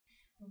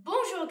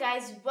Bonjour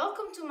guys,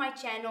 welcome to my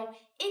channel.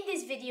 In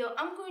this video,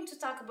 I'm going to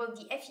talk about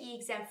the FE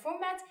exam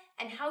format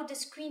and how the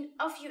screen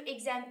of your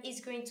exam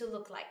is going to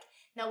look like.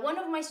 Now, one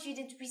of my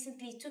students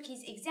recently took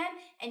his exam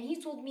and he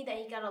told me that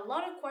he got a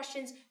lot of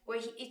questions where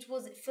it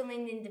was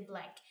filling in the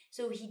blank.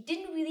 So he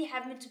didn't really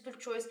have multiple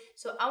choice.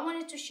 So I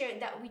wanted to share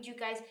that with you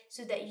guys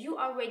so that you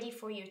are ready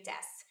for your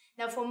tests.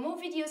 Now, for more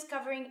videos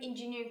covering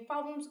engineering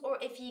problems or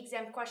FE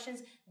exam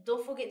questions,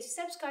 don't forget to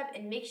subscribe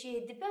and make sure you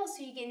hit the bell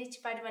so you get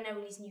notified when I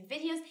release new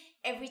videos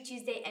every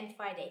Tuesday and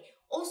Friday.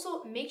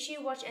 Also, make sure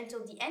you watch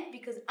until the end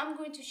because I'm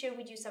going to share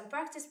with you some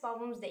practice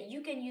problems that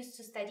you can use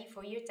to study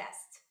for your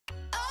test.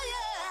 Oh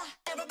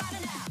yeah,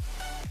 everybody now.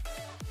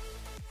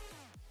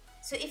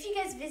 So if you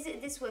guys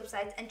visit this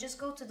website and just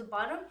go to the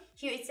bottom,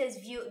 here it says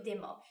view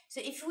demo.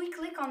 So if we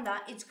click on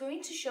that, it's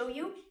going to show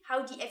you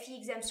how the FE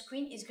exam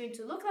screen is going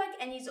to look like,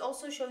 and it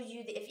also shows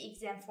you the FE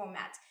exam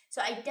format.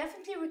 So I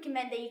definitely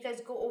recommend that you guys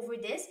go over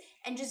this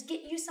and just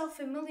get yourself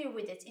familiar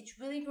with it. It's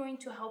really going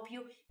to help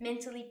you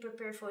mentally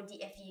prepare for the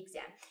FE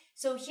exam.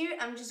 So here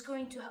I'm just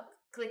going to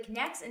click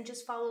next and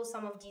just follow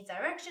some of these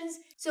directions.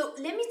 So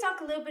let me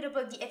talk a little bit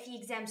about the FE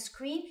exam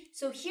screen.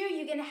 So here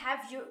you're gonna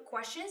have your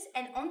questions,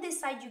 and on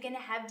this side you're gonna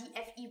have the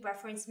FE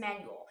reference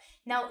manual.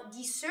 Now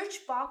the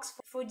search box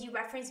for the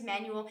reference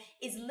manual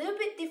is a little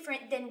bit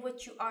different than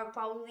what you are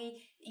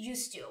probably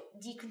used to,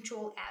 the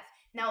Control F.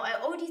 Now,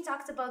 I already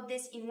talked about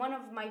this in one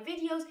of my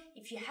videos.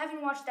 If you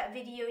haven't watched that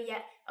video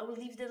yet, I will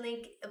leave the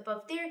link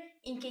above there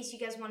in case you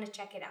guys want to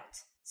check it out.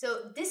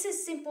 So this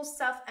is simple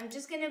stuff. I'm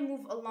just going to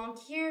move along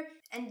here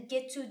and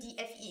get to the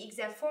FE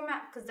exam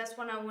format because that's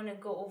what I want to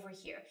go over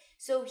here.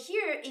 So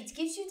here it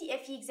gives you the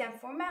FE exam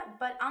format,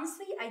 but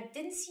honestly, I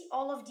didn't see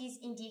all of these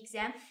in the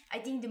exam. I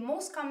think the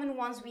most common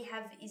ones we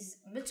have is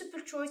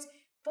multiple choice,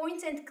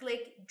 point and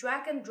click,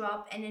 drag and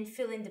drop, and then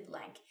fill in the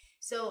blank.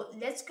 So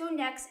let's go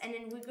next, and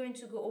then we're going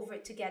to go over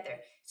it together.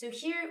 So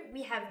here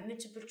we have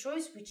multiple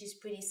choice, which is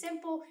pretty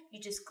simple. You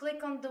just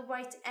click on the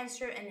right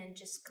answer and then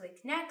just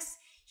click next.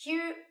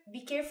 Here,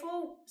 be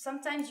careful.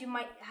 Sometimes you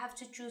might have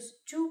to choose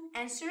two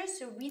answers,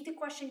 so read the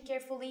question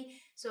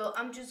carefully. So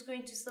I'm just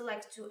going to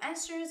select two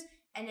answers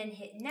and then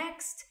hit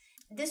next.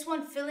 This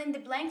one, fill in the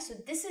blank. So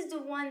this is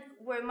the one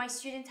where my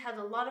student had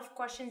a lot of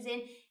questions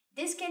in.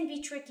 This can be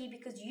tricky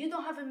because you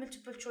don't have a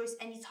multiple choice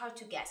and it's hard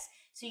to guess.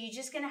 So you're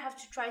just gonna have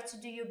to try to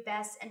do your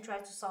best and try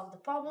to solve the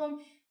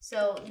problem.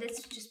 So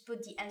let's just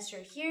put the answer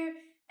here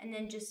and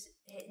then just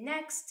hit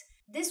next.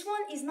 This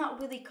one is not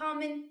really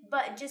common,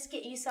 but just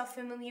get yourself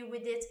familiar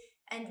with it.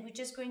 And we're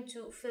just going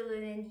to fill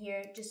it in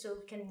here just so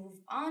we can move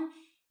on.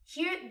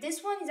 Here,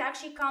 this one is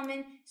actually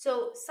common.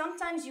 So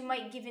sometimes you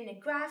might give in a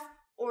graph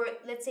or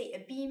let's say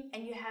a beam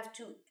and you have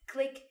to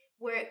click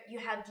where you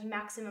have the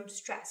maximum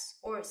stress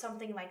or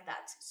something like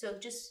that. So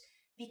just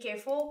be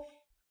careful.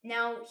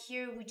 Now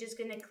here we're just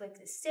gonna click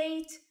the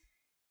state.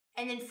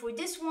 And then for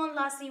this one,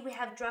 lastly, we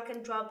have drag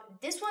and drop.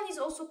 This one is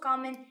also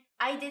common.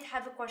 I did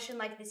have a question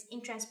like this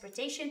in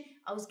transportation.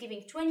 I was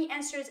giving 20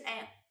 answers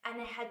and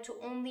I had to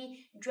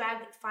only drag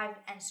 5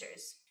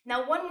 answers.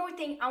 Now, one more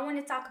thing I want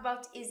to talk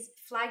about is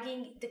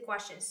flagging the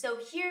questions. So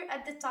here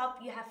at the top,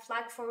 you have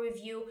flag for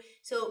review.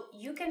 So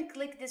you can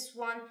click this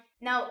one.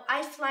 Now,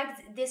 I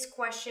flagged this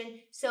question.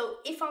 So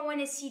if I want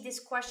to see this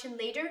question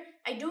later,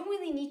 I don't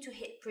really need to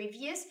hit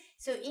previous.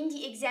 So in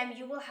the exam,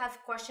 you will have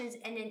questions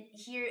and then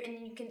here, and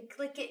then you can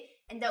click it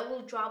and that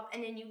will drop,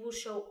 and then you will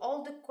show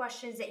all the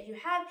questions that you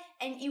have,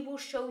 and it will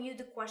show you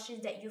the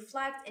questions that you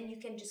flagged, and you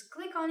can just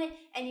click on it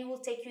and it will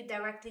take you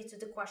directly to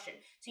the question.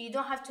 So you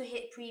don't have to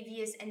hit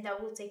previous, and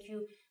that will take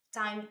you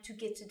time to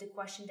get to the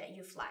question that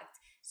you flagged.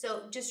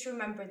 So just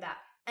remember that.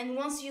 And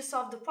once you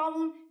solve the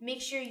problem, make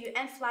sure you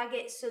unflag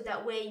it so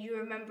that way you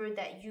remember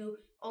that you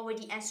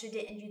already answered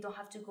it and you don't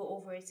have to go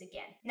over it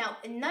again. Now,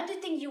 another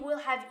thing you will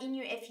have in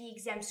your FE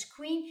exam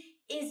screen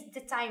is the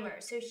timer.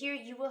 So here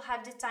you will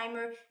have the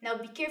timer. Now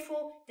be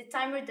careful, the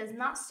timer does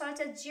not start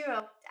at 0.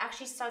 It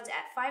actually starts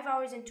at 5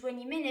 hours and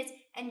 20 minutes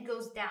and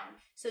goes down.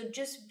 So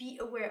just be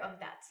aware of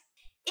that.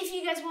 If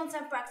you guys want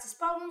some practice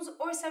problems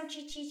or some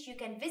cheat sheets, you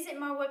can visit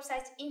my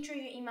website, enter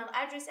your email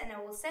address, and I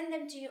will send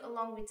them to you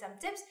along with some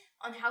tips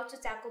on how to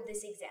tackle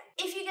this exam.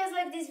 If you guys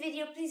like this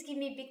video, please give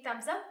me a big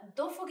thumbs up.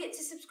 Don't forget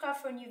to subscribe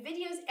for new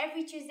videos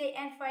every Tuesday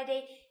and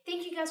Friday.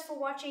 Thank you guys for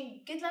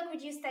watching. Good luck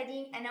with your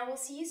studying, and I will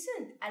see you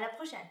soon. À la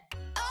prochaine.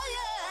 Oh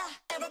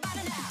yeah,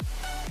 everybody.